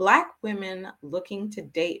did. Black women looking to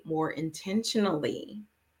date more intentionally.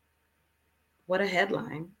 What a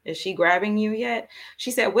headline. Is she grabbing you yet?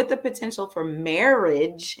 She said, with the potential for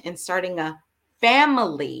marriage and starting a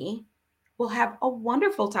family, we'll have a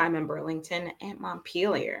wonderful time in Burlington and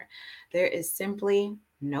Montpelier. There is simply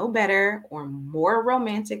no better or more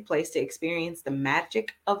romantic place to experience the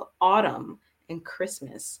magic of autumn and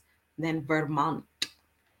Christmas than Vermont.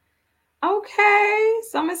 Okay,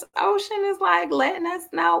 so Miss Ocean is like letting us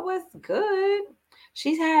know what's good.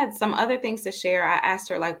 She's had some other things to share. I asked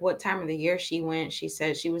her like what time of the year she went. She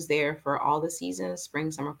said she was there for all the seasons,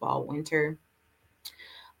 spring, summer, fall, winter.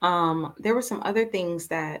 There were some other things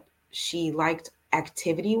that she liked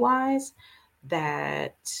activity wise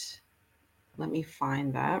that let me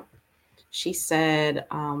find that. She said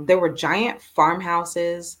there were giant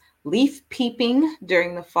farmhouses, leaf peeping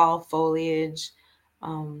during the fall foliage.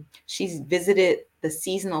 She's visited the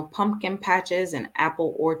seasonal pumpkin patches and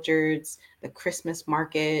apple orchards, the Christmas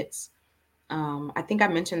markets. I think I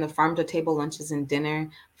mentioned the farm to table lunches and dinner,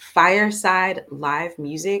 fireside live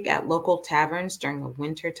music at local taverns during the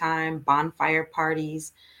winter time, bonfire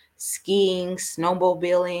parties, skiing,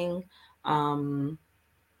 snowmobiling, um,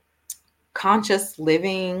 conscious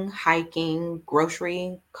living, hiking,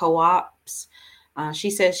 grocery co-ops.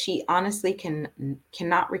 She says she honestly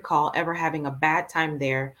cannot recall ever having a bad time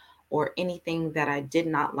there or anything that I did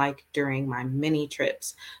not like during my many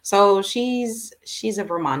trips. So she's a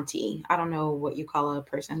Vermontee. I don't know what you call a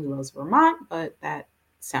person who loves Vermont, but that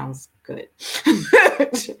sounds good.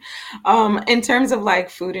 In terms of like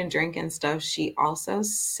food and drink and stuff, she also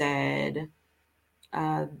said,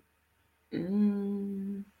 uh,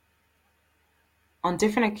 mm, on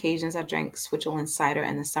different occasions, I drank Switzerland cider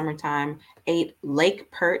in the summertime, ate lake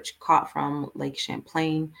perch caught from Lake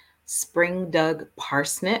Champlain, spring dug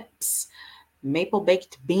parsnips, maple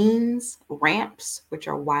baked beans, ramps, which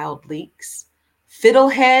are wild leeks,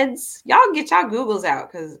 fiddleheads. Y'all get y'all Googles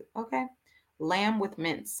out because, okay. Lamb with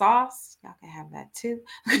mint sauce. Y'all can have that too.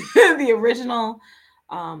 The original.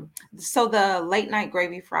 Um, so the late night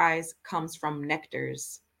gravy fries comes from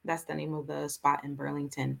Nectar's. That's the name of the spot in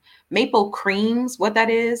Burlington. Maple creams, what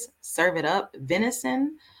that is, serve it up.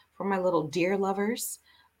 Venison for my little deer lovers.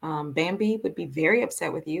 Bambi would be very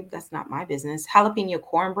upset with you. That's not my business. Jalapeno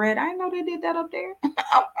cornbread. I know they did that up there.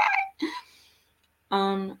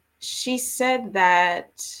 She said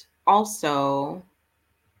that also.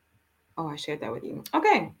 Oh, I shared that with you.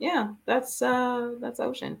 Okay, yeah, that's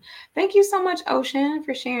Ocean. Thank you so much, Ocean,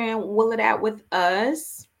 for sharing Will It Out with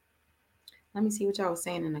us. Let me see what y'all was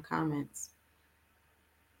saying in the comments.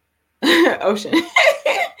 Ocean.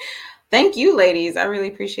 Thank you, ladies. I really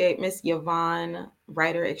appreciate Miss Yvonne,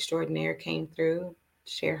 writer extraordinaire, came through,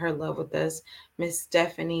 share her love with us. Miss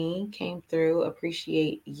Stephanie came through.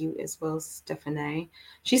 Appreciate you as well, Stephanie.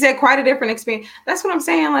 She said quite a different experience. That's what I'm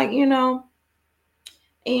saying. Like,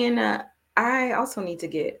 and I also need to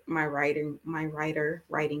get my writer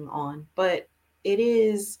writing on, but it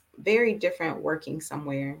is very different working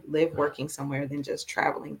somewhere than just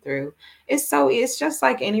traveling through. It's just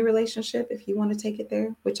like any relationship if you want to take it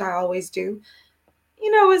there, which I always do.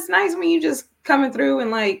 It's nice when you just coming through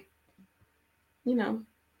and like, you know,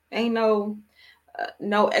 ain't no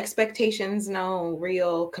expectations, no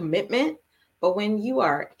real commitment. But when you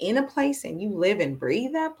are in a place and you live and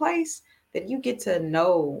breathe that place, that you get to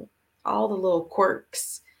know all the little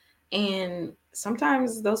quirks. And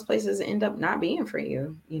sometimes those places end up not being for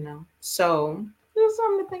you. So there's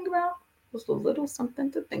something to think about. Just a little something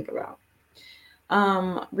to think about.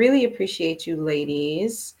 Really appreciate you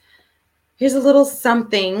ladies. Here's a little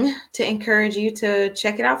something to encourage you to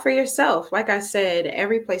check it out for yourself. Like I said,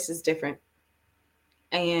 every place is different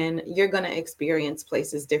and you're going to experience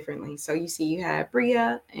places differently. So you see, you have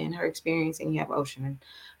Bria and her experience, and you have Ocean and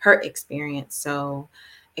her experience. So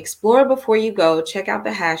explore before you go. Check out the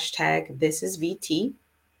hashtag This Is VT,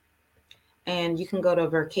 and you can go to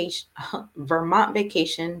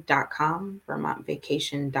vermontvacation.com,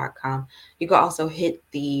 vermontvacation.com. You can also hit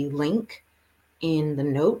the link in the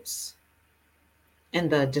notes in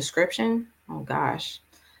the description. Oh gosh,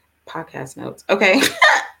 podcast notes. Okay.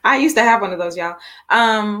 I used to have one of those, y'all.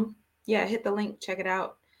 Yeah, hit the link, check it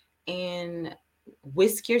out, and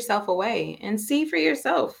whisk yourself away and see for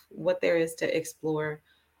yourself what there is to explore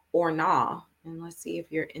or not. And let's see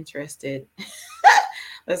if you're interested.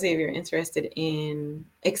 Let's see if you're interested in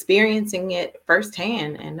experiencing it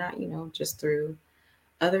firsthand and not, just through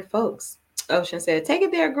other folks. Ocean said, "Take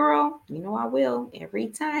it there, girl. You know I will every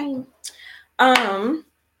time." Um,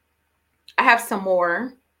 I have some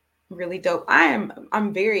more really dope.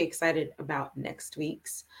 I'm very excited about next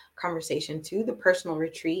week's conversation too, the personal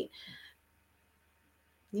retreat.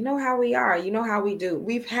 You know how we are, you know how we do.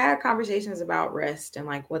 We've had conversations about rest and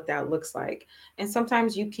like what that looks like. And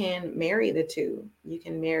sometimes you can marry the two. You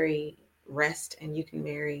can marry rest and you can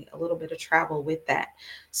marry a little bit of travel with that.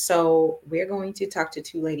 So, we're going to talk to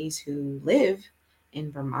two ladies who live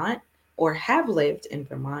in Vermont or have lived in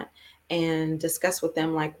Vermont and discuss with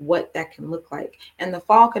them like what that can look like. And the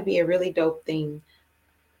fall could be a really dope thing,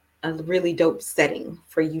 a really dope setting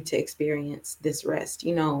for you to experience this rest.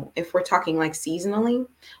 If we're talking like seasonally,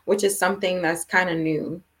 which is something that's kind of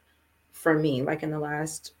new for me, like in the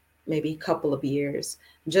last maybe couple of years,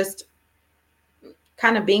 just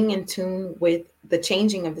kind of being in tune with the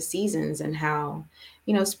changing of the seasons and how,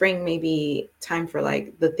 spring may be time for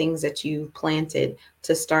like the things that you planted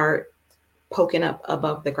to start poking up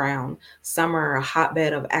above the ground. Summer, a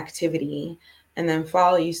hotbed of activity. And then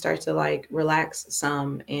fall, you start to like relax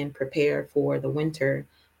some and prepare for the winter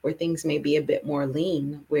where things may be a bit more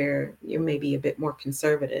lean, where you may be a bit more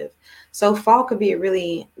conservative. So fall could be a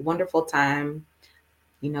really wonderful time,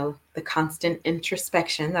 the constant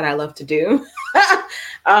introspection that I love to do,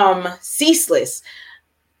 ceaseless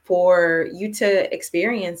for you to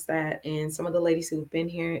experience that. And some of the ladies who've been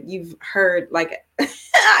here, you've heard like,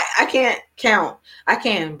 I can't count. I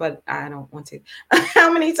can, but I don't want to.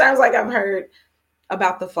 How many times like I've heard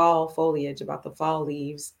about the fall foliage, about the fall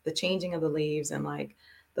leaves, the changing of the leaves and like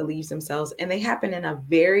the leaves themselves. And they happen in a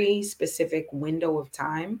very specific window of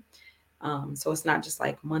time. So it's not just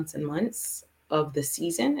like months and months of the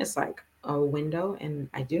season. It's like a window, and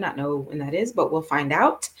I do not know when that is, but we'll find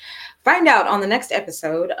out. Find out on the next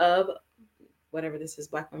episode of whatever this is,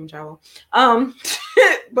 Black Women Travel. Um,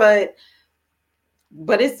 but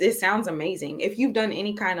it sounds amazing. If you've done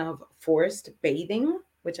any kind of forest bathing,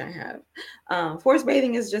 which I have, forest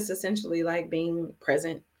bathing is just essentially like being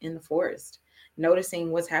present in the forest,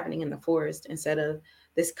 noticing what's happening in the forest instead of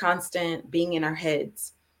this constant being in our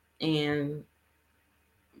heads and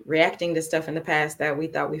reacting to stuff in the past that we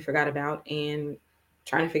thought we forgot about and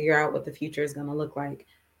trying to figure out what the future is going to look like.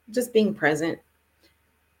 Just being present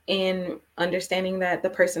and understanding that the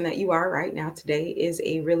person that you are right now today is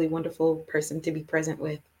a really wonderful person to be present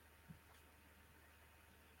with.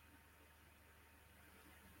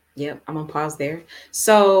 Yep, I'm gonna pause there.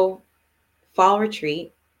 So, fall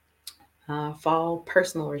retreat, fall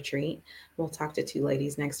personal retreat. We'll talk to two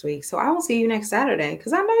ladies next week. So, I will see you next Saturday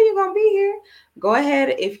because I know you're gonna be here. Go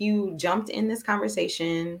ahead, if you jumped in this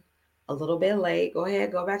conversation a little bit late, go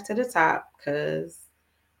ahead, go back to the top because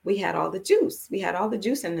we had all the juice. We had all the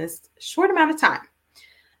juice in this short amount of time.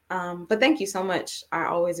 But thank you so much. I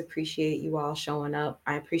always appreciate you all showing up.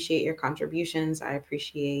 I appreciate your contributions. I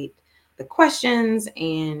appreciate the questions,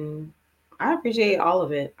 and I appreciate all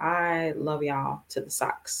of it. I love y'all to the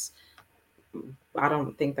socks. I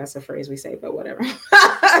don't think that's a phrase we say, but whatever.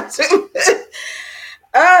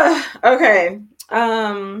 Okay.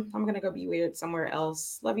 I'm gonna go be weird somewhere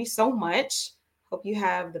else. Love you so much. Hope you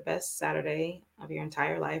have the best Saturday of your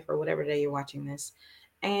entire life, or whatever day you're watching this.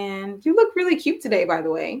 And you look really cute today, by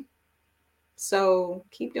the way. So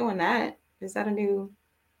keep doing that. Is that a new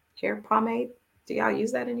hair pomade? Do y'all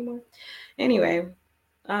use that anymore? Anyway,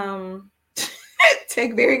 um,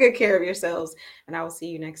 take very good care of yourselves, and I will see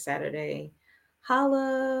you next Saturday.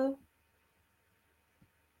 Holla.